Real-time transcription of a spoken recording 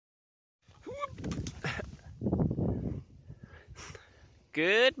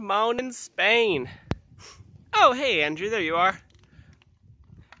Good morning, Spain. Oh, hey, Andrew, there you are.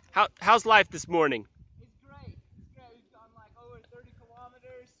 How's life this morning? It's great. It's great. We've gone like over 30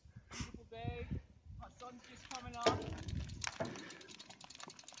 kilometers. Beautiful day. The sun's just coming up.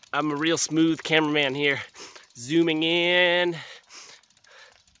 I'm a real smooth cameraman here. Zooming in.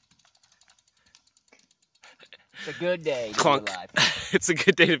 It's a good day to Clunk. be alive. It's a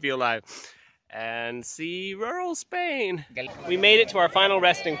good day to be alive. And see rural Spain. We made it to our final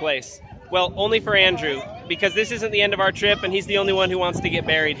resting place. Well, only for Andrew, because this isn't the end of our trip and he's the only one who wants to get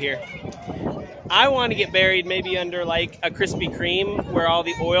buried here. I want to get buried maybe under like a Krispy Kreme where all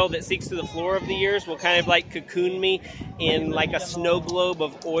the oil that seeps through the floor of the years will kind of like cocoon me in like a snow globe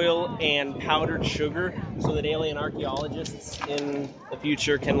of oil and powdered sugar so that alien archaeologists in the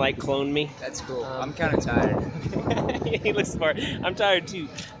future can like clone me. That's cool. I'm kind of tired. He looks smart. I'm tired too.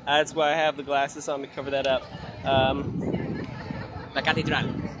 That's why I have the glasses on to cover that up. La Catedral.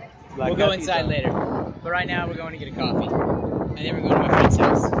 We'll go inside later. But right now we're going to get a coffee. And then we're going to my friend's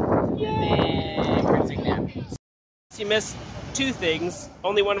house. Yay. And then we're going to take a nap. You missed two things.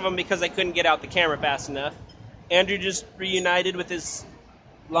 Only one of them because I couldn't get out the camera fast enough. Andrew just reunited with his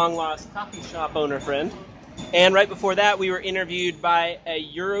long-lost coffee shop owner friend. And right before that, we were interviewed by a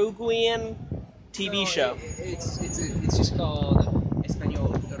Uruguayan TV show. It's just called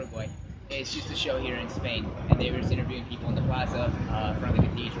Español Uruguay. It's just a show here in Spain. And they were just interviewing people in the plaza in front of the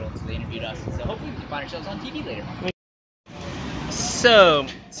cathedral. So they interviewed us. So hopefully we can find ourselves on TV later. So,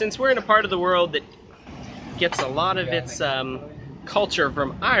 since we're in a part of the world that gets a lot of its culture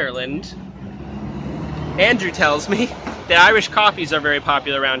from Ireland, Andrew tells me that Irish coffees are very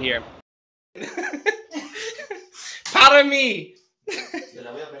popular around here. Para mí,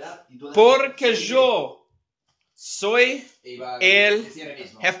 porque yo soy el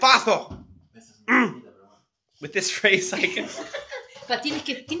jefazo. With this phrase I can... But tienen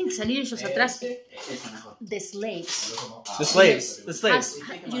que salir ellos atrás. The slaves. The slaves. The slaves.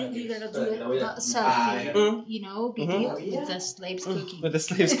 You gotta do a selfie, you know, video with the slaves cooking. With the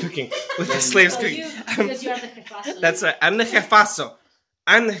slaves cooking. With the slaves cooking. Because you are the jefazo. That's right. I'm the jefazo.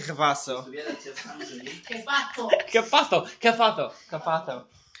 I'm the jefazo. Jefazo. Jefazo.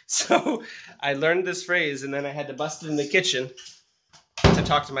 So I learned this phrase and then I had to bust it in the kitchen to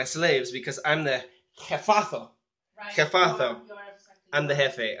talk to my slaves because I'm the jefazo. Right. Jefazo. You are I'm the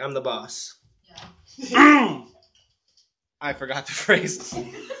jefe. I'm the boss. Yeah. I forgot the phrase.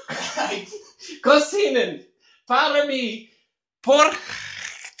 Cocinen para mí porque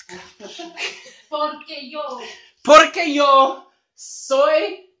yo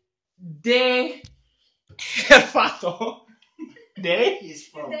soy de jefazo. De? He's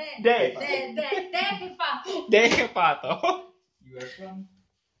from. De jefazo. You are from?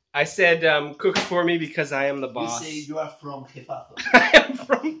 I said cook for me because I am the boss. You say you are from Jefazo. I am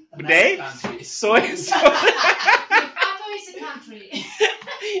from de soy. Jefazo is a country.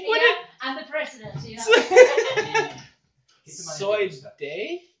 Yeah, I'm the president, you know. Soy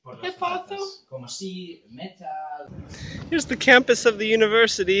de jefazo. Como si metal. Here's the campus of the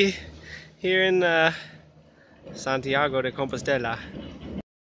university here in Santiago de Compostela.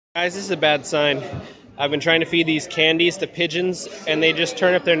 Guys, this is a bad sign. I've been trying to feed these candies to pigeons and they just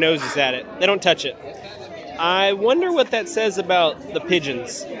turn up their noses at it. They don't touch it. I wonder what that says about the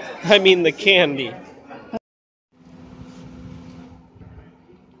pigeons. I mean the candy.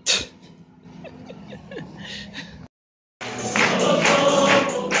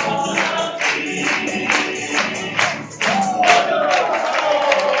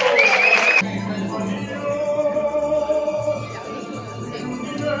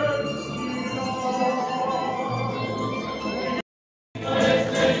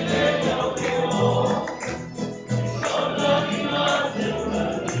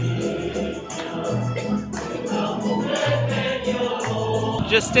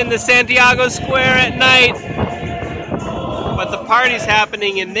 Just in the Santiago Square at night. But the party's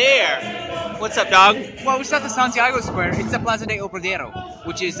happening in there. What's up, dog? Well, it's not the Santiago Square. It's the Plaza de Obrero,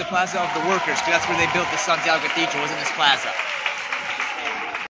 which is the plaza of the workers. Because that's where they built the Santiago Cathedral, was in this plaza.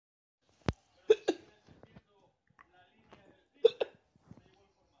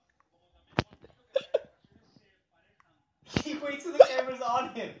 He waits till the camera's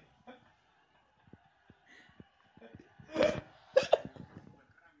on him.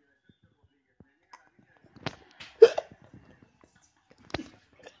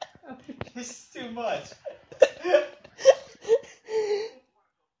 This is too much.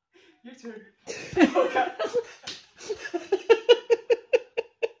 Your turn. Oh, God.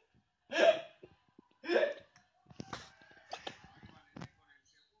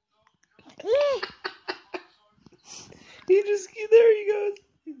 He just there he goes.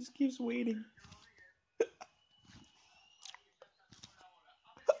 He just keeps waiting.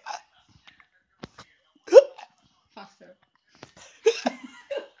 Faster.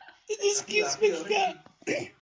 He just keeps making out.